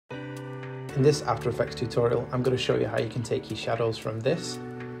In this After Effects tutorial, I'm going to show you how you can take your shadows from this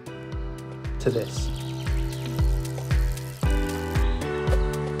to this.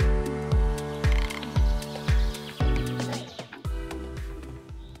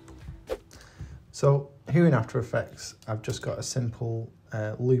 So here in After Effects, I've just got a simple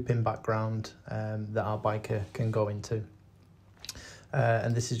looping background that our biker can go into.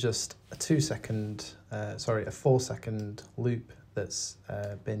 And this is just a 4-second loop that's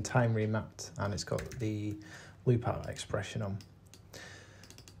been time remapped, and it's got the loop out expression on.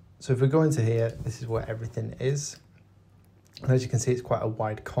 So if we go into here, this is where everything is. And as you can see, it's quite a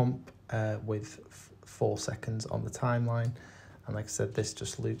wide comp with 4 seconds on the timeline. And like I said, this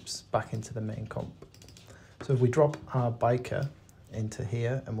just loops back into the main comp. So if we drop our biker into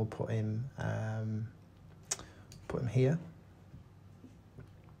here, and we'll put him here.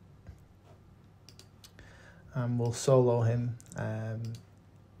 And we'll solo him,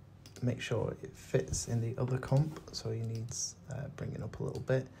 make sure it fits in the other comp, so he needs bringing up a little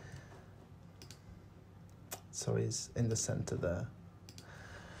bit. So he's in the center there.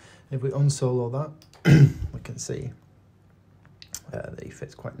 If we unsolo that, we can see that he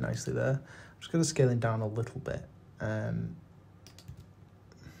fits quite nicely there. I'm just going to scale him down a little bit. Just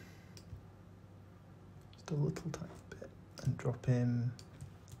a little tiny bit, and drop him,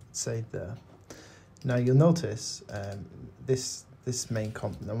 say there. Now you'll notice this main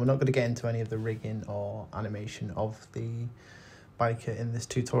comp, and we're not going to get into any of the rigging or animation of the biker in this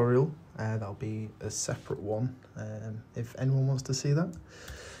tutorial. That'll be a separate one if anyone wants to see that.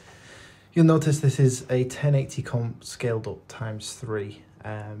 You'll notice this is a 1080 comp scaled up ×3,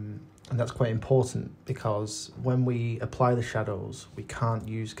 and that's quite important because when we apply the shadows, we can't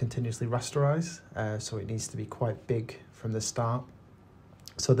use continuously rasterize, so it needs to be quite big from the start,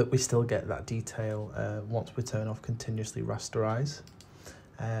 so that we still get that detail once we turn off continuously rasterize.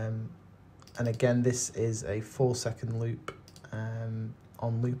 And again, this is a 4-second loop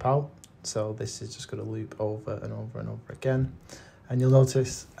on loop out, so this is just going to loop over and over and over again. And you'll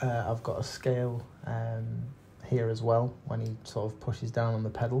notice I've got a scale here as well when he sort of pushes down on the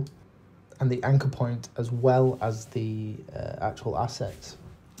pedal, and the anchor point as well as the actual assets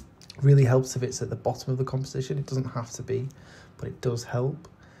really helps if it's at the bottom of the composition. It doesn't have to be, but it does help.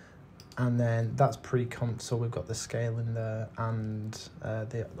 And then that's pre-comped, so we've got the scale in there and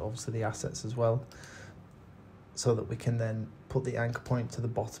obviously the assets as well, so that we can then put the anchor point to the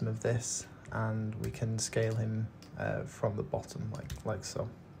bottom of this, and we can scale him from the bottom like so.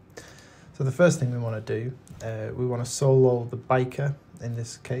 So the first thing we want to do, we want to solo the biker. In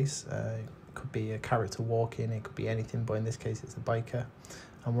this case, it could be a character walking, it could be anything, but in this case it's a biker.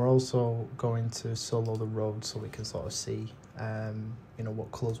 And we're also going to solo the road so we can sort of see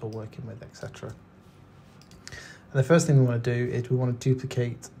what colours we're working with, etc. And the first thing we want to do is we want to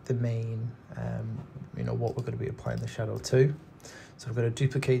duplicate the main, what we're going to be applying the shadow to. So we're going to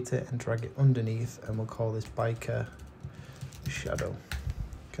duplicate it and drag it underneath, and we'll call this biker shadow.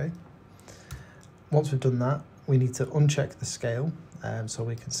 Okay. Once we've done that, we need to uncheck the scale, so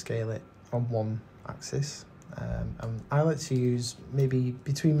we can scale it on one axis. And I like to use maybe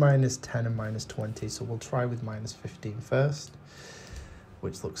between -10 and -20, so we'll try with -15 first,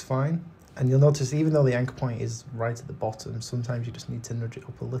 which looks fine. And you'll notice even though the anchor point is right at the bottom, sometimes you just need to nudge it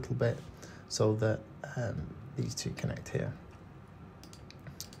up a little bit so that these two connect here.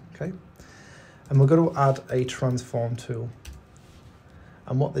 Okay, and we're going to add a transform tool,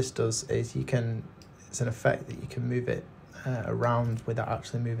 and what this does is it's an effect that you can move it around without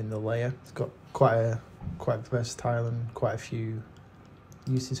actually moving the layer. It's got quite versatile and quite a few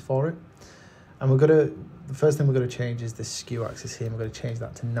uses for it. And the first thing we're going to change is this skew axis here, and we're going to change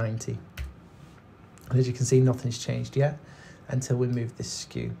that to 90. And as you can see, nothing's changed yet until we move this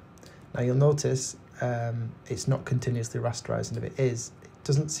skew. Now you'll notice it's not continuously rasterized, and if it is, it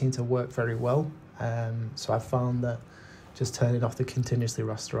doesn't seem to work very well. So I found that just turning off the continuously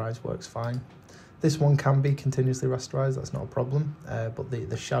rasterized works fine. This one can be continuously rasterized, that's not a problem, but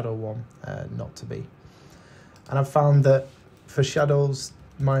the shadow one, not to be. And I've found that for shadows,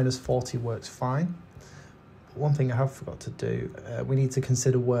 -40 works fine. But one thing I have forgot to do, we need to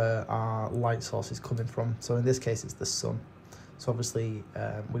consider where our light source is coming from. So in this case, it's the sun. So obviously,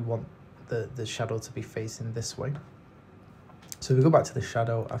 we want the shadow to be facing this way. So if we go back to the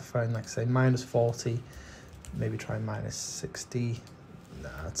shadow, I found, like I say, -40, maybe try -60.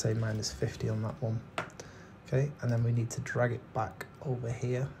 I'd say -50 on that one. Okay, and then we need to drag it back over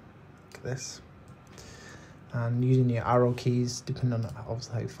here, like this. And using your arrow keys, depending on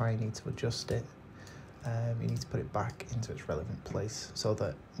obviously how far you need to adjust it, you need to put it back into its relevant place, so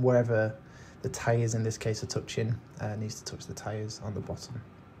that wherever the tyres in this case are touching, needs to touch the tyres on the bottom.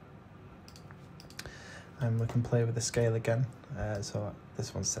 And we can play with the scale again. So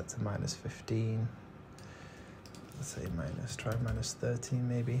this one's set to -15. Let's say try -13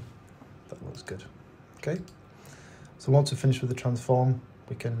 maybe. That looks good. Okay. So once we're finished with the transform,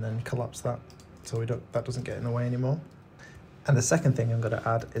 we can then collapse that so that doesn't get in the way anymore. And the second thing I'm going to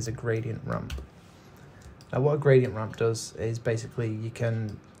add is a gradient ramp. Now what a gradient ramp does is basically you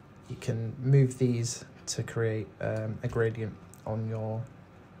can move these to create a gradient on your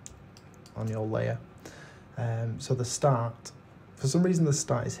layer. So the start, for some reason the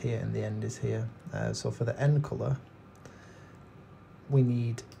start is here and the end is here. So for the end colour, we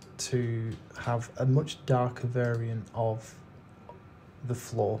need to have a much darker variant of the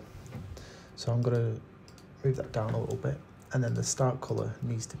floor. So I'm going to move that down a little bit, and then the start colour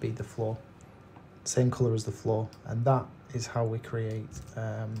needs to be the floor, same colour as the floor, and that is how we create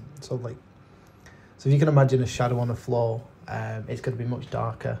so if you can imagine a shadow on a floor, it's going to be much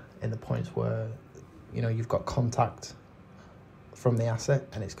darker in the points where you've got contact from the asset,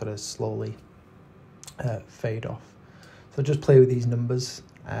 and it's got to slowly fade off. So just play with these numbers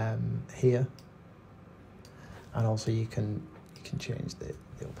here, and also you can change the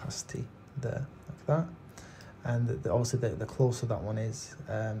opacity there like that, and obviously the closer that one is,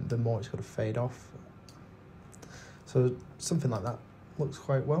 the more it's got to fade off. So something like that looks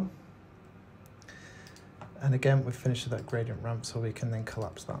quite well. And again, we've finished with that gradient ramp, so we can then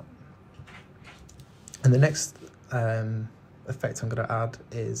collapse that. And the next effect I'm going to add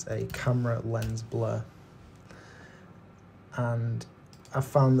is a camera lens blur. And I've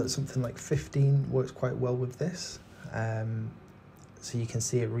found that something like 15 works quite well with this. So you can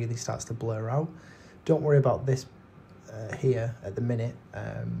see it really starts to blur out. Don't worry about this here at the minute.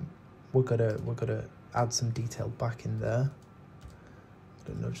 We're gonna add some detail back in there.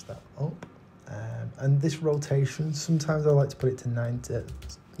 Gonna nudge that up. And this rotation, sometimes I like to put it to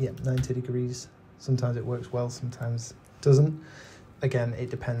 90 degrees. Sometimes it works well, sometimes it doesn't. Again, it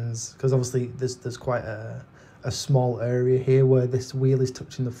depends, because obviously there's quite a small area here where this wheel is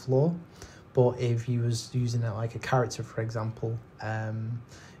touching the floor. But if you was using it like a character, for example,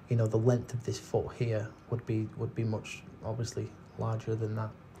 the length of this foot here would be much, obviously, larger than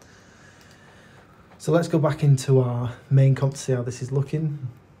that. So let's go back into our main comp to see how this is looking.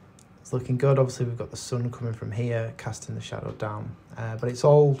 It's looking good. Obviously, we've got the sun coming from here, casting the shadow down. But it's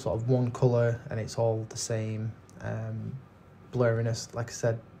all sort of one colour, and it's all the same blurriness. Like I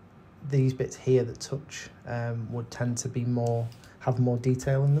said, these bits here that touch would tend to be have more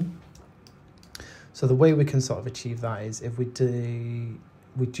detail in them. So the way we can sort of achieve that is if we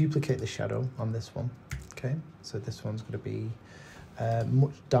duplicate the shadow on this one. Okay, so this one's going to be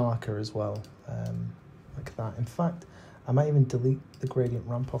much darker as well, like that. In fact, I might even delete the gradient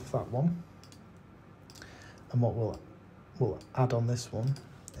ramp off that one. And what we'll add on this one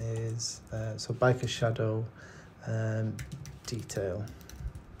is so biker shadow detail,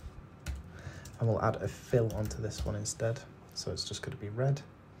 and we'll add a fill onto this one instead. So it's just going to be red,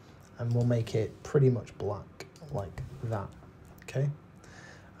 and we'll make it pretty much black like that. Okay,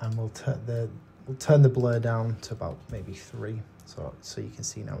 and we'll turn the blur down to about maybe 3, so you can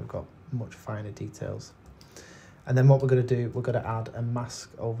see now we've got much finer details. And then what we're going to do, we're going to add a mask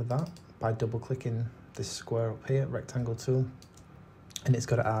over that by double clicking this square up here, rectangle tool, and it's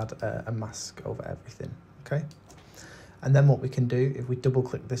going to add a mask over everything. Okay, and then what we can do, if we double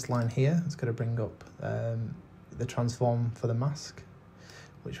click this line here, it's going to bring up the transform for the mask,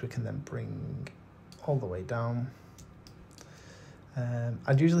 which we can then bring all the way down.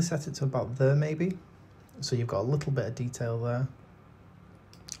 I'd usually set it to about there maybe, so you've got a little bit of detail there.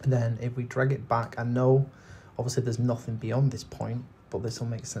 And then if we drag it back, I know obviously there's nothing beyond this point, but this will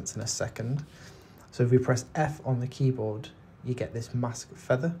make sense in a second. So if we press F on the keyboard, you get this mask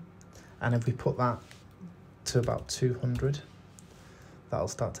feather, and if we put that to about 200, that'll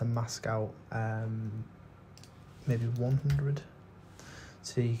start to mask out maybe 100.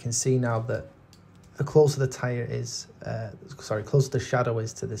 So you can see now that the closer the tire is, closer the shadow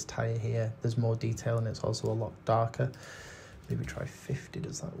is to this tire here, there's more detail, and it's also a lot darker. Maybe try 50,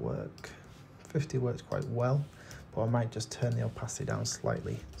 does that work? 50 works quite well, but I might just turn the opacity down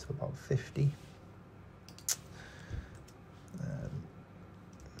slightly to about 50.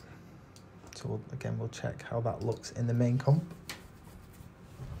 So we'll check how that looks in the main comp.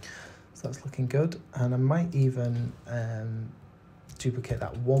 So that's looking good, and I might even duplicate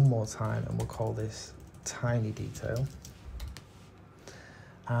that one more time, and we'll call this tiny detail,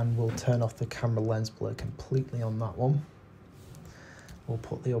 and we'll turn off the camera lens blur completely on that one. We'll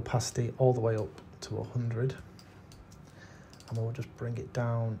put the opacity all the way up to 100, and we'll just bring it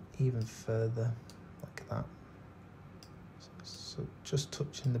down even further like that, so just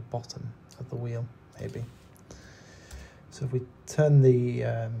touching the bottom of the wheel. maybe. So if we turn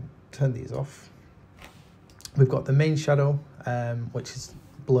these off, we've got the main shadow, which is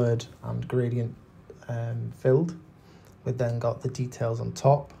blurred and gradient filled. We've then got the details on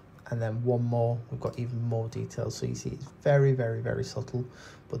top, and then one more, we've got even more details. So you see it's very, very, very subtle,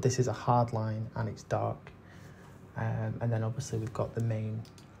 but this is a hard line and it's dark. And then obviously we've got the main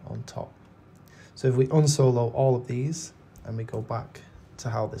on top. So if we unsolo all of these and we go back to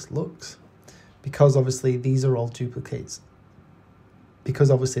how this looks, because obviously these are all duplicates,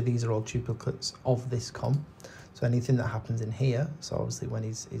 of this comp, so anything that happens in here, so obviously when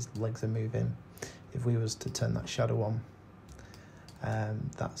his legs are moving, if we was to turn that shadow on,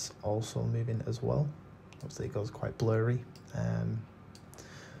 that's also moving as well. Obviously it goes quite blurry,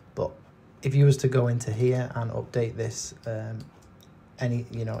 but if you was to go into here and update this,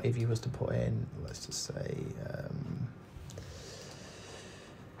 if you was to put in, let's just say,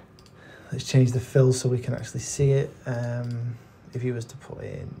 let's change the fill so we can actually see it. If you was to put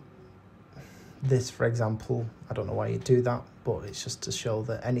in this, for example, I don't know why you do that, but it's just to show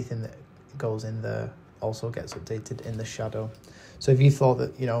that anything that goes in there also gets updated in the shadow. So if you thought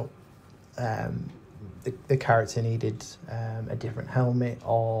that, the character needed a different helmet,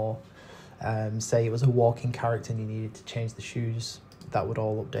 or say it was a walking character and you needed to change the shoes, that would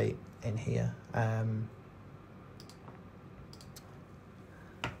all update in here.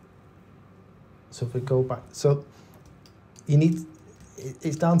 So if we go back, so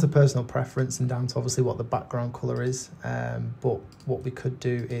it's down to personal preference and down to obviously what the background color is, but what we could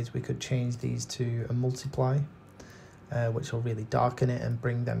do is we could change these to a multiply, which will really darken it and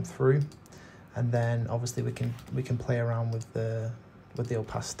bring them through, and then obviously we can play around with the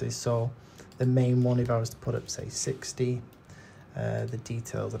opacity. So the main one, if I was to put up say 60, the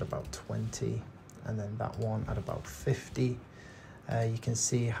details at about 20, and then that one at about 50, you can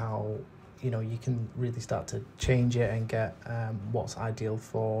see how you can really start to change it and get what's ideal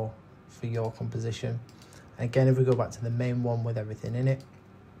for your composition. And again, if we go back to the main one with everything in it,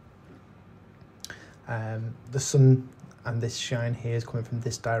 the sun and this shine here is coming from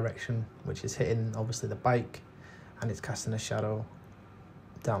this direction, which is hitting obviously the bike, and it's casting a shadow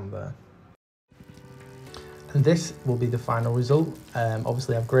down there. And this will be the final result.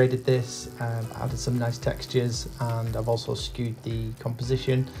 Obviously I've graded this, added some nice textures, and I've also skewed the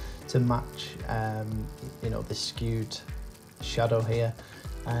composition to match the skewed shadow here,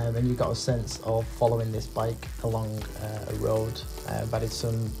 and you've got a sense of following this bike along a road. I've added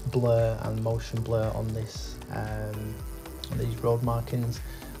some blur and motion blur on this, on these road markings,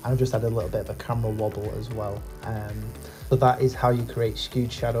 and I've just added a little bit of a camera wobble as well. So that is how you create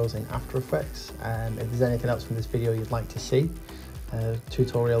skewed shadows in After Effects. If there's anything else from this video you'd like to see a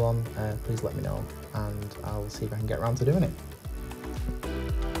tutorial on, please let me know, and I'll see if I can get around to doing it.